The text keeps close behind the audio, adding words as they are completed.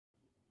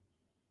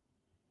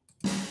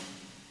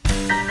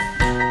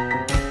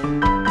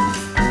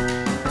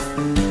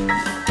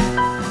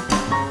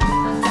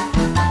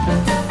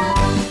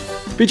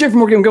BJ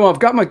from Game Gumbo. I've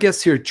got my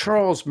guest here,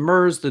 Charles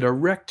Mruz, the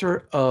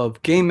director of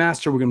Game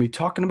Master. We're going to be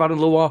talking about it in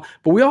a little while,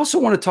 but we also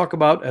want to talk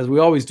about, as we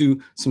always do,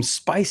 some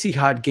spicy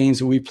hot games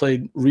that we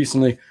played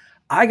recently.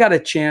 I got a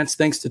chance,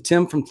 thanks to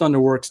Tim from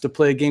Thunderworks, to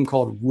play a game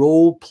called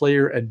Role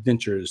Player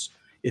Adventures.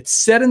 It's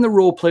set in the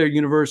role player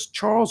universe.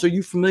 Charles, are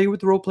you familiar with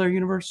the role player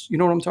universe? You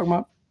know what I'm talking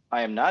about?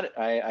 I am not.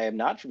 I am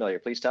not familiar.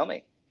 Please tell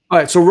me. All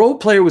right. So Role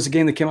Player was a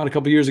game that came out a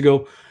couple of years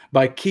ago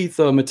by Keith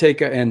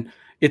Matejka, and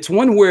it's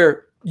one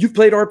where you've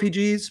played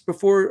RPGs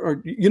before, or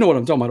you know what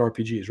I'm talking about,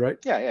 RPGs, right?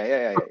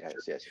 Yeah.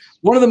 Yes.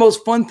 One of the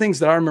most fun things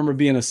that I remember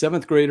being a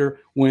 7th grader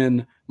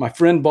when my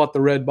friend bought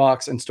the red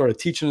box and started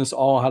teaching us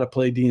all how to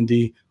play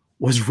D&D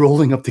was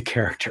rolling up the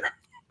character.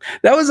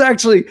 That was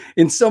actually,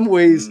 in some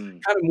ways, kind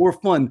of more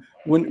fun.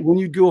 When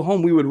you'd go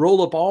home, we would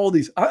roll up all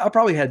these. I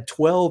probably had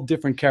 12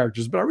 different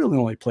characters, but I really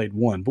only played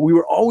one. But we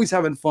were always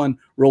having fun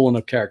rolling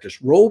up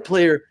characters. Role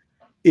player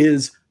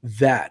is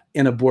that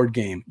in a board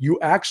game. You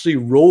actually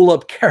roll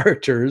up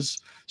characters,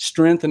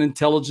 strength and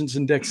intelligence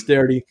and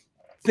dexterity.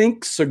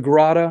 Think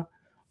Sagrada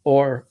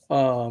or,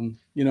 or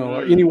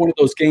any one of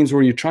those games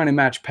where you're trying to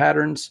match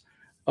patterns.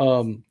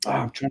 I'm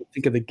trying to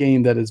think of the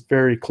game that is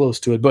very close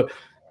to it, but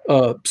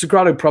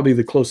Sagrada probably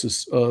the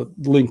closest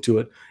link to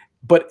it.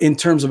 But in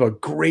terms of a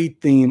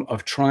great theme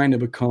of trying to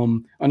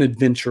become an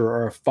adventurer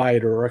or a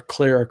fighter or a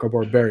cleric or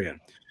barbarian.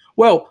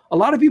 Well, a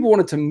lot of people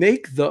wanted to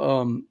make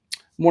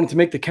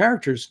the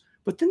characters,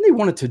 but then they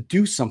wanted to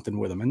do something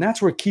with them. And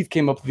that's where Keith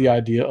came up with the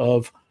idea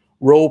of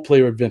Role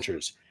Player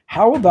Adventures.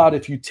 How about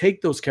if you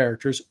take those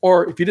characters,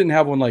 or if you didn't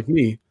have one like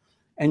me,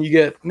 and you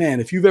get, man,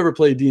 if you've ever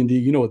played D&D,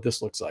 you know what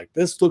this looks like.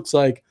 This looks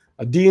like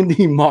a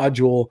D&D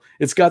module.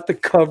 It's got the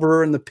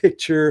cover and the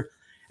picture,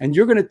 and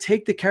you're going to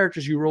take the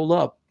characters you roll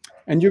up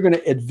and you're going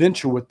to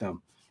adventure with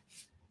them.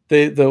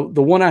 The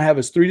one I have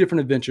is 3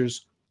 different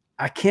adventures.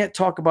 I can't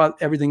talk about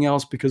everything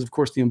else because, of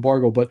course, the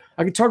embargo, but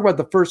I can talk about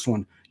the first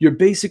one. You're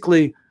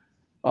basically,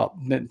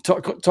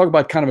 talk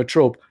about kind of a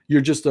trope.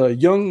 You're just a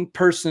young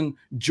person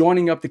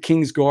joining up the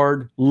King's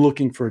Guard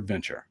looking for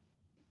adventure.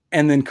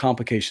 And then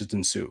complications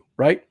ensue,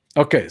 right?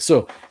 Okay,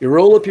 so you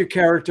roll up your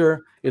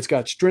character. It's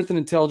got strength and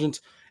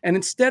intelligence. And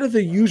instead of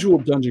the usual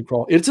dungeon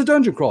crawl, it's a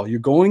dungeon crawl. You're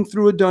going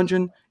through a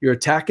dungeon. You're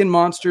attacking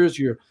monsters.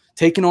 You're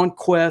taking on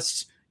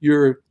quests.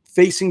 You're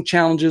facing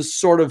challenges,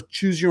 sort of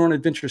choose your own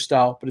adventure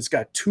style. But it's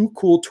got 2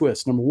 cool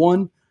twists. Number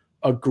 1,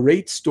 a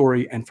great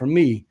story. And for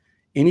me,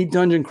 any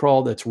dungeon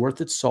crawl that's worth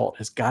its salt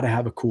has got to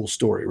have a cool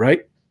story,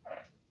 right?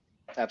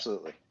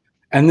 Absolutely.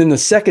 And then the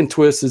second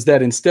twist is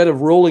that instead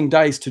of rolling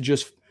dice to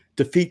just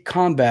defeat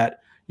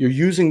combat, you're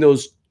using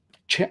those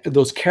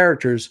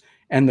characters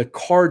and the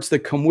cards that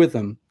come with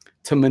them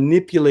to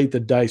manipulate the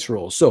dice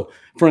rolls. So,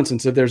 for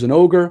instance, if there's an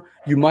ogre,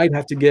 you might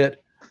have to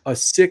get a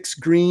 6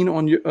 green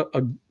on your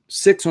a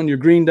 6 on your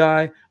green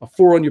die, a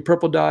 4 on your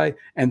purple die,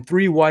 and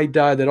 3 white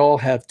die that all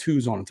have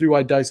 2s on them. 3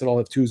 white dice that all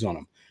have 2s on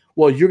them.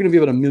 Well, you're going to be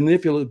able to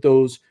manipulate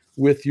those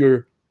with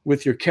your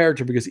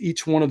character, because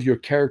each one of your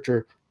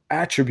character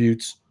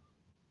attributes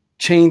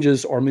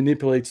changes or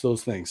manipulates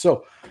those things.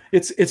 So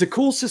it's a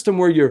cool system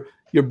where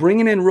you're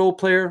bringing in role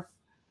player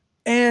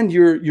and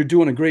you're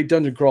doing a great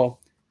dungeon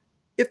crawl.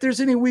 If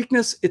there's any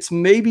weakness, it's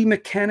maybe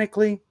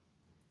mechanically.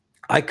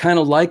 I kind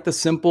of like the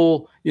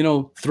simple,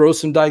 throw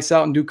some dice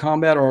out and do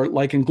combat, or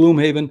like in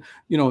Gloomhaven,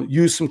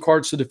 use some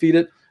cards to defeat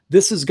it.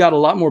 This has got a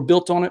lot more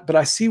built on it, but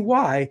I see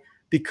why,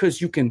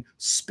 because you can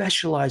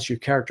specialize your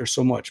character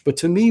so much. But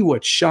to me,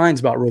 what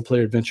shines about Role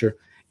Player Adventure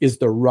is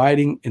the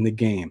writing in the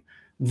game.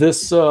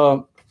 This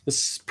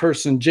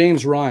person,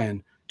 James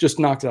Ryan, just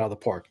knocked it out of the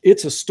park.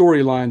 It's a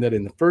storyline that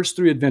in the first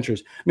 3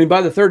 adventures,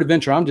 by the 3rd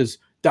adventure, I'm just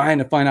dying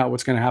to find out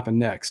what's going to happen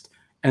next.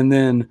 And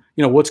then,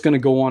 what's going to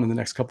go on in the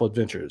next couple of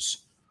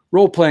adventures.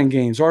 Role-playing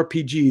games,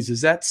 RPGs,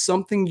 is that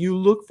something you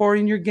look for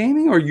in your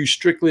gaming, or are you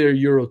strictly a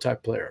Euro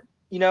type player?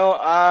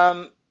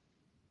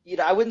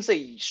 I wouldn't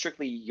say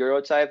strictly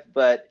Euro type,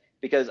 but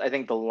because I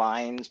think the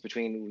lines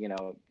between,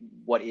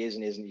 what is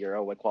and isn't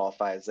Euro, what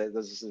qualifies,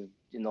 those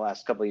in the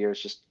last couple of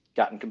years just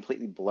gotten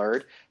completely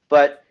blurred.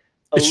 But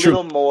a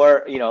little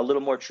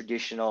more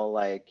traditional,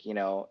 like,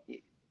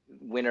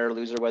 winner or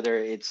loser, whether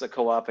it's a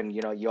co-op and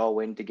you all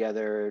win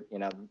together,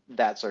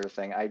 that sort of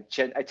thing. I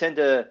tend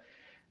to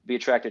be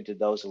attracted to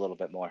those a little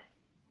bit more.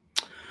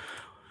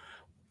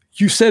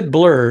 You said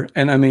blur,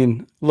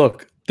 and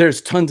look,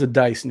 there's tons of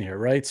dice in here,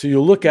 right? So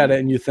you look at it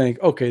and you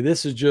think, okay,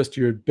 this is just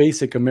your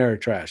basic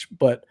Ameritrash.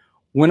 But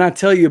when I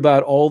tell you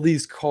about all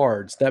these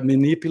cards that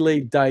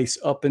manipulate dice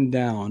up and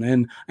down,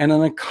 and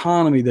an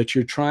economy that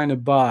you're trying to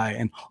buy,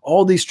 and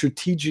all these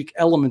strategic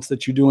elements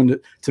that you're doing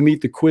to meet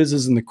the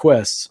quizzes and the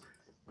quests,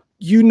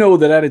 you know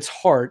that at its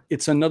heart,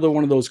 it's another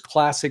one of those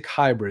classic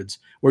hybrids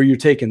where you're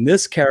taking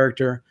this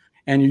character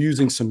and you're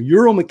using some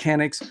Euro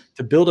mechanics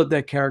to build up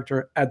that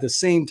character. At the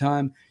same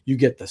time, you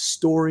get the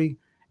story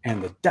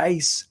and the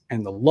dice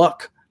and the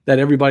luck that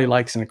everybody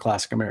likes in a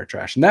classic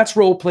Ameritrash. And that's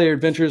Role Player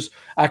Adventures.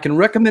 I can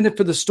recommend it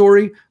for the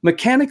story.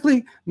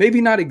 Mechanically,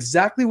 maybe not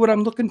exactly what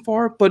I'm looking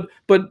for, but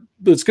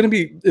it's going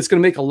to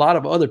make a lot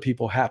of other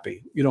people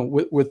happy, you know,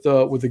 with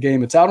the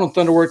game. It's out on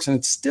Thunderworks, and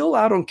it's still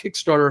out on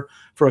Kickstarter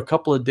for a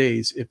couple of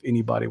days if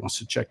anybody wants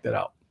to check that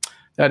out.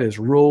 That is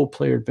Role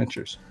Player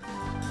Adventures.